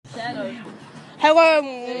Hello,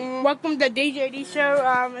 welcome to the DJD show.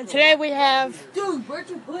 And today we have. Dude, where'd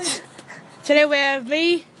you put it? Today we have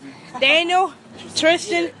me, Daniel,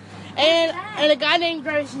 Tristan, and a guy named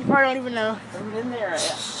Grayson. You probably don't even know. Bring it in there.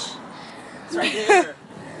 It's right there.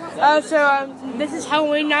 This is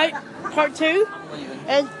Halloween night, part 2,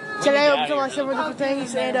 and today we'll be talking about several different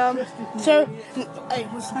things. And hey,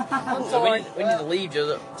 I'm sorry. We need to leave,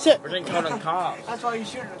 Joseph. We're getting caught on the cops. That's why you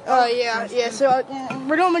should have. Yeah. So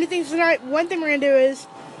we're doing many things tonight. One thing we're gonna do is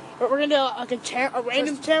we're gonna do like a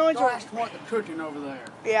random challenge. Want the cooking over there?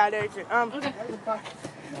 Yeah, there you go. Okay.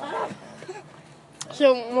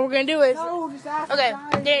 So what we're gonna do is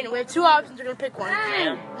Daniel, we have 2 options. We're gonna pick one.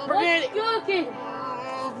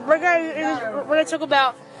 We're gonna talk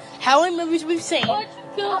about Halloween movies we've seen, or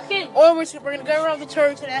we're gonna go around the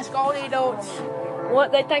church and ask all the adults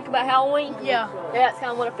What they think about Halloween? Yeah, that's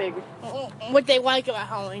kind of what I figured. what they like about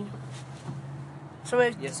Halloween. So we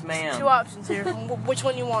have Yes, ma'am. 2 options here. Which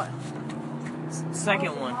one you want?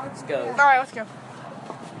 Second one. Let's go. All right, let's go.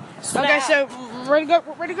 Okay, so we're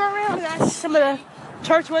gonna go around and ask some of the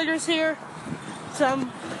church leaders here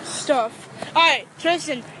some stuff. All right,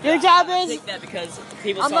 Tristan, your job I is. think that because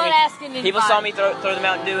people I'm saw not me. asking anybody. People saw me throw the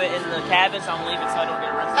Mountain Dew in the cabin, so I'm leaving so I don't get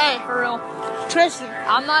arrested. Hey, For real. Tristan.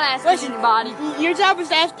 I'm not asking anybody. Your job is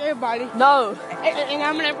to ask everybody, No. and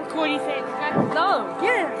I'm gonna record you saying, okay? No.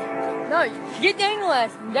 Yeah. No. Get Daniel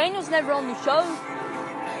asking. Daniel's never on the show.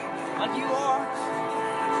 Like you are.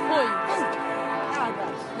 Please.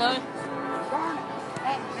 No.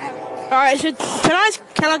 All right, so can I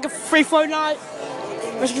like a free flow night?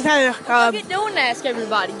 Let's get kind of. Get Dylan to ask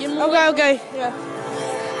everybody. Give him a Okay, yeah.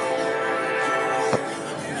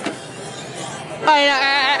 All right,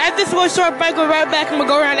 at this one short break, we'll right back and we'll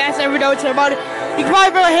go around and ask every day to about it. You can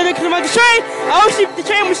probably barely hear me because I'm on the train. I wish the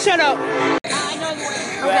train was shut up.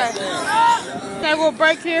 Okay. Now we'll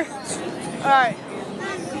break here. All right.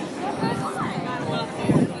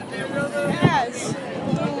 Yes.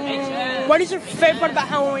 What is your favorite part about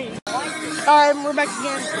Halloween? All right, we're back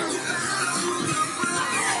again.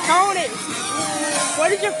 Tony,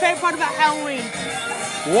 what is your favorite part about Halloween?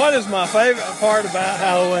 What is my favorite part about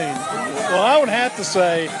Halloween? Well, I would have to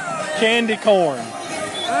say candy corn.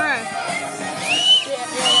 Alright. Yeah.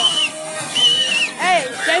 Hey,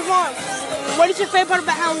 Javon, what is your favorite part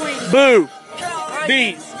about Halloween? Boo!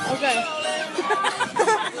 Beats. Okay.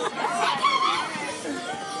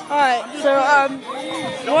 Alright, so,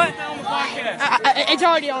 What? it's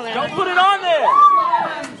already on there. Don't put it on there.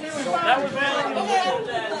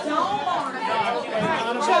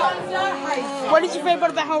 What is your favorite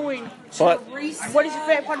part about Halloween? What? What is your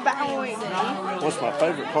favorite part about Halloween? What's my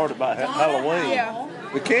favorite part about Halloween? Yeah.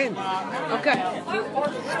 The candy. Okay.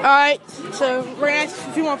 Alright, so we're gonna ask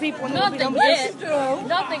a few more people and then we'll be done Nothing with this. yet.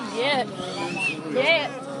 Nothing yet.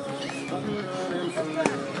 Yet.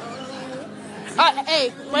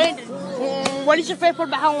 Hey, Landon, what is your favorite part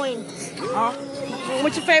about Halloween?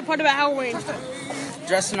 What's your favorite part about Halloween?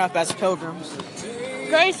 Dressing up as pilgrims.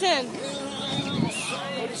 Grayson,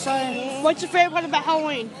 what's your favorite part about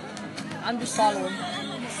Halloween? I'm just following.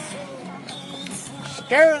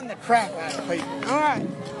 Scaring the crap out of people. Alright.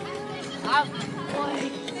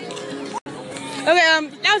 Okay,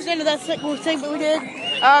 that was the end of that segment we did.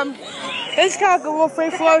 This is kind of like a little free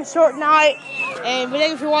flow, short night, and we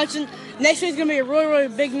thank you for watching. Next week's gonna be a really, really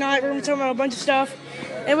big night. We're gonna be talking about a bunch of stuff.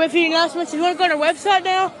 And with any announcements, if you want to go to our website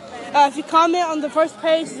now, if you comment on the first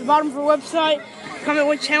page at the bottom of our website, comment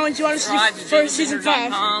what challenge you want us to do for season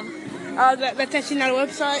 5. That's actually not a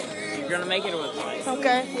website. You're gonna make it a website.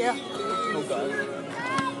 Okay, yeah. Okay.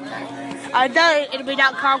 I know it'll be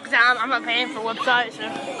 .com because I'm not paying for a website, so.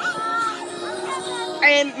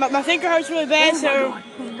 And my finger hurts really bad, so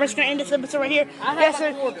we're just gonna end this episode right here. Yeah,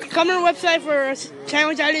 so come on our website for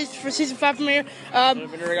challenge ideas for season 5 premiere.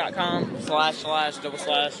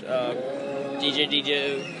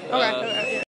 Twitter.com///DJDJ. Okay.